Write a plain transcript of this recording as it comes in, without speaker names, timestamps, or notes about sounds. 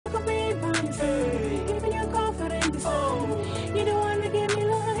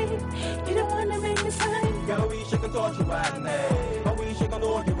gonna touch you right now. I wish I could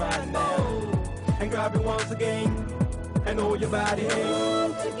hold you right now. And grab you once again. And hold your body.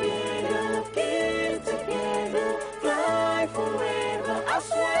 Move together, get together, fly forever, I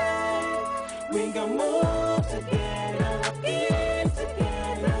swear. We can move together, get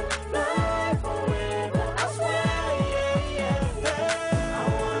together, fly forever, I swear. Yeah, yeah, yeah. I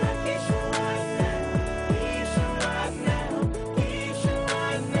wanna kiss you right now, kiss you right now, kiss you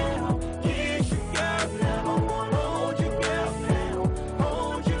right now, kiss you girl now. I wanna hold you girl now,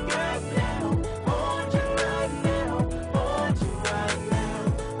 hold you girl now, hold you right now, hold you right now.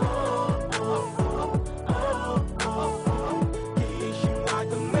 Oh, oh, oh, oh, oh, oh. Kiss you like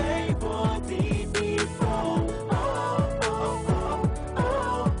the maple did before. Oh, oh, oh,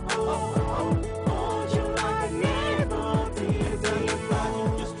 oh, oh, oh. Hold you like a maple did before.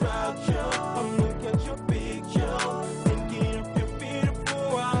 Your structure, I'm looking at your picture, thinking of your beautiful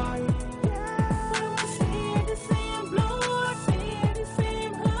eyes. When we share the same blood, share the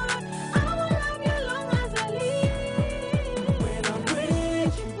same heart, I will love you long as I live. When I'm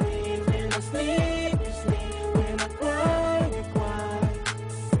with you, Breathe, when I sleep, you sleep. When I cry, you cry.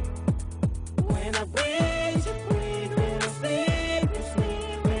 When I breathe, you breathe. When I sleep, you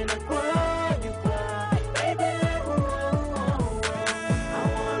sleep. When I cry, you cry. Baby, let me know. I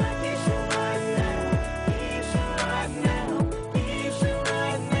wanna kiss you right now, kiss you right now, kiss you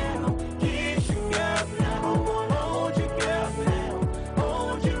right now, kiss you girl now. I wanna hold you girl now,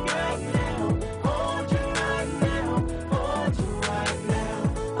 hold you girl now, hold you right now, hold you right now.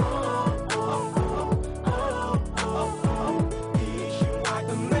 Oh, oh, oh, oh, oh, oh. kiss you like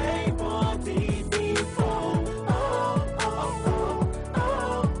the maple did before. Oh, oh, oh, oh,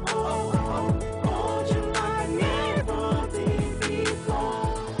 oh, oh. Hold you like I never did before.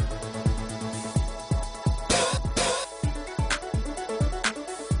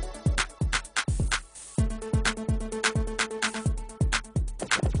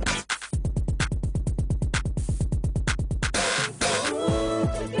 Move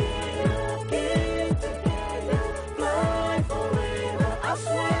together, get together, fly forever, I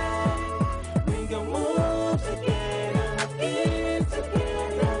swear. We can move together, get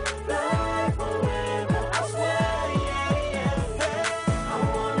together, fly forever, I swear. Yeah, yeah, yeah. I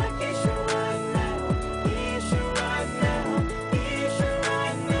wanna kiss you right now, kiss you right now, kiss you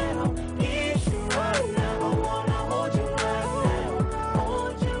right now, kiss you right now. I wanna hold you right now,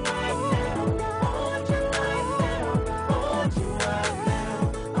 hold you right now, hold you right now, hold you right now.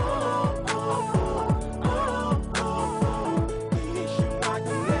 Oh, oh, oh, oh, oh, oh. Kiss you like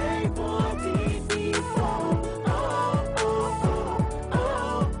the maple did before. Oh, oh, oh, oh,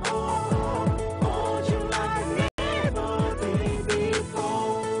 oh, oh. Hold you like I never did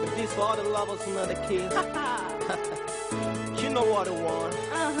before. This for all the lovers and the kids. You know what I want.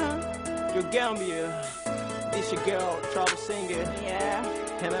 Your Gambia. This your girl, trouble singer. Yeah.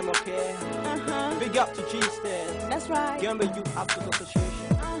 And I'm okay. Big up to G-Stand. That's right. Gambia Youth Actors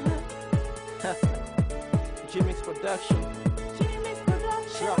Association. Jimmy's Production. Jimmy's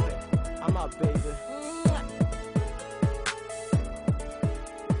production. Drop it. I'm out, baby.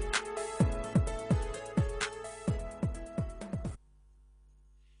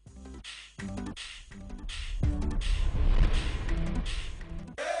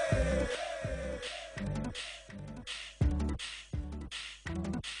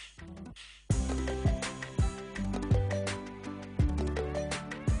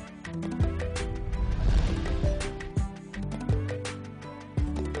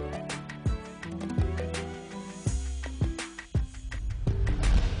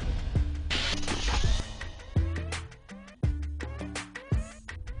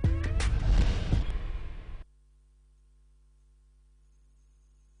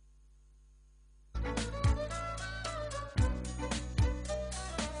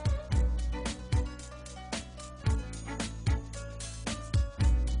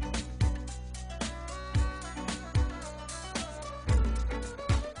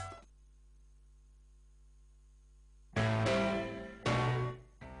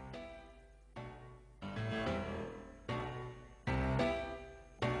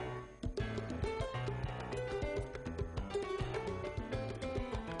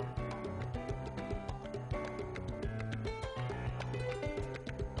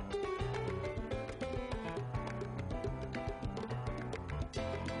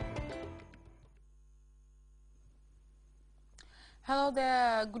 Hello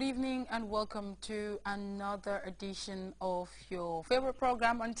there, good evening and welcome to another edition of your favorite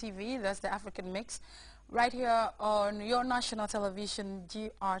program on TV, that's the African Mix, right here on your national television,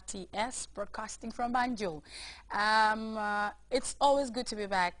 GRTS, broadcasting from Banjul. It's always good to be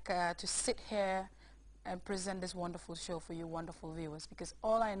back to sit here and present this wonderful show for you wonderful viewers, because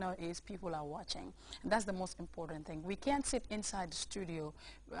all I know is people are watching, and that's the most important thing. We can't sit inside the studio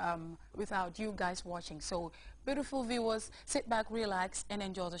without you guys watching. So beautiful viewers, sit back, relax, and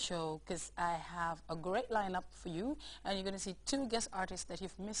enjoy the show, because I have a great lineup for you, and you're going to see two guest artists that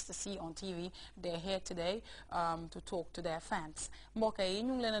you've missed to see on TV. They're here today to talk to their fans. Mbokk yi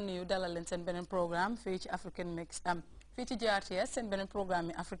ñu ngi leen a nuyu dalal leen seen beneen programme fii ci African Mix fii ci GRTS seen beneen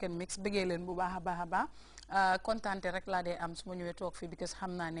programme African Mix bëggee leen bu baax a baax kontaante rek laa dee am su ma ñëwee toog fii because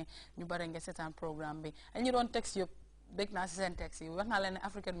xam naa ne ñu bare nga seetaan programme bi ak ñu doon texte yëpp dégg naa si seen texte yi wax naa leen ne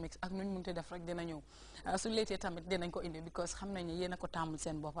African Mix ak nuñ mënti def rek dina ñëw su leetee tamit dinañ ko indi because xam nañ ne yéen a ko tàmmul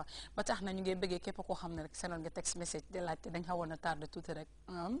seen boppa ba tax na ñu ngi bëggee képp koo xam ne rek senoon nga text message de laajte dañ xawoon a tardé tuuti rek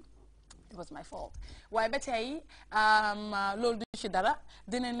it was my fault waaye ba tey loolu du ci dara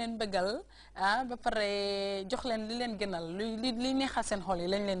dinañ leen bëggal ba pare jox leen li leen gënal li neexal seen xol yi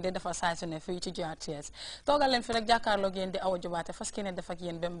lañ leen di defal saa su ne fii ci GRTS toogal leen fi rek jàkkaarloog yéen di Awa Jobaate fas kene def ak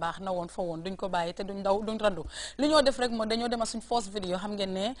yéen ba mu baax na woon fa woon duñ ko bàyyi te duñ daw duñ randu li ñoo def rek moo dañoo demal suñ first video xam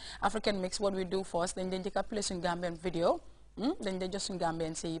ngeen ne African Mix what we do first dañ leen njëkk a play suñ Gambian video dañ de jox suñu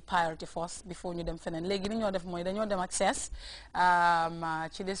Gambien si priority first before ñu dem feneen léegi li ñoo def mooy dañoo dem access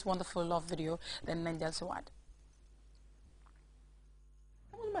ci this wonderful love video then nañ del si waat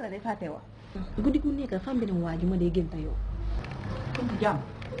amul ma la de fàtte wa guddi gu nekk fam bi ne waa ji ma dee gën yow comme jàmm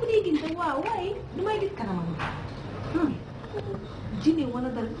mu dee gën waaw waaye du may gis kanamam jinne wala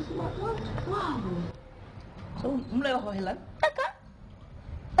dara waaw so mu lay wax waxi lan taka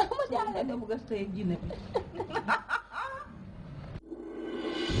ma jaaxle ne bëgg a sëy jinne bi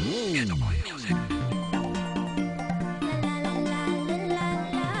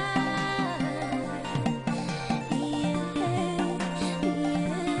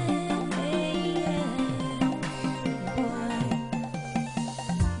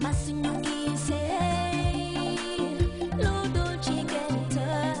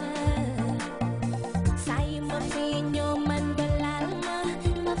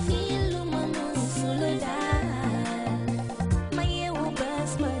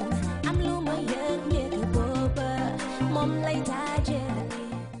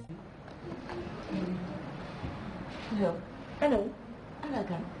Hello. Ana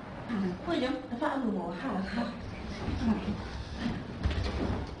kan. Ko jam dafa am lu ma wax xaar.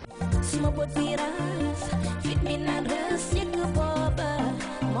 Suma bot bi ras fit mi na ras yëg booba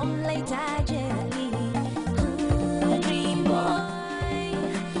moom lay taajali. Dream boy,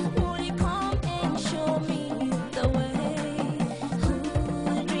 will you come and show me the way?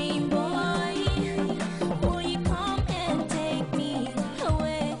 Dream boy, will you come and take me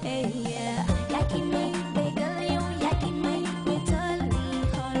away? Yaki may begal yow, yaki may wetali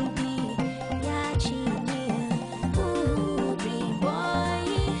holbi yachi niya. Dream boy,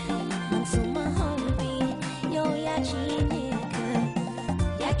 man suma holbi yow yachi niya.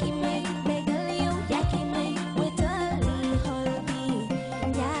 Yaki may begal yow, yaki may wetali holbi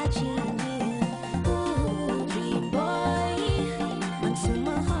yachi niya. Dream boy, man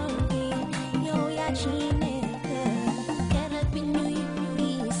suma holbi yow yachi niya. Keroog bi ñuy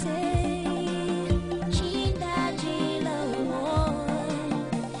gisee ci ndaje la woon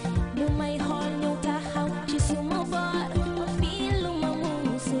lu may xool ñëw taxaw ci suma boor ma fii lu ma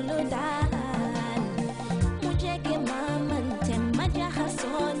musulu daal mu jege ma man te ma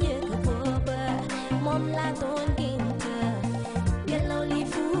jaxasoon yëg booba moom laa doon gént ngelaw li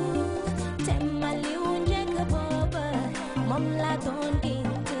fuuf te ma liw njëkk booba moom laa doon gént.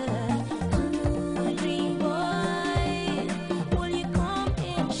 Dream boy, will you come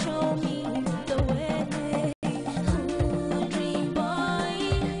and show me the way? Dream boy,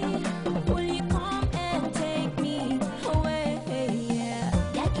 will you come and take me away?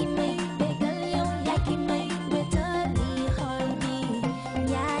 Yaki may begal yow, yaki may wetali holbi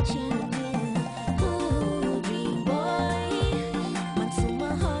yachi niya. Dream boy, man suma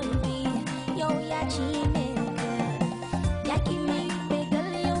holbi yow yachi niya. Yaki may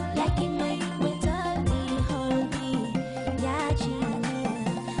begal yow, yaki may wetali holbi yachi niya.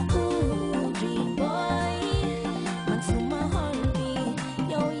 Dream boy, man suma holbi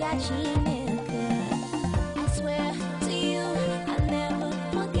yow yachi niya.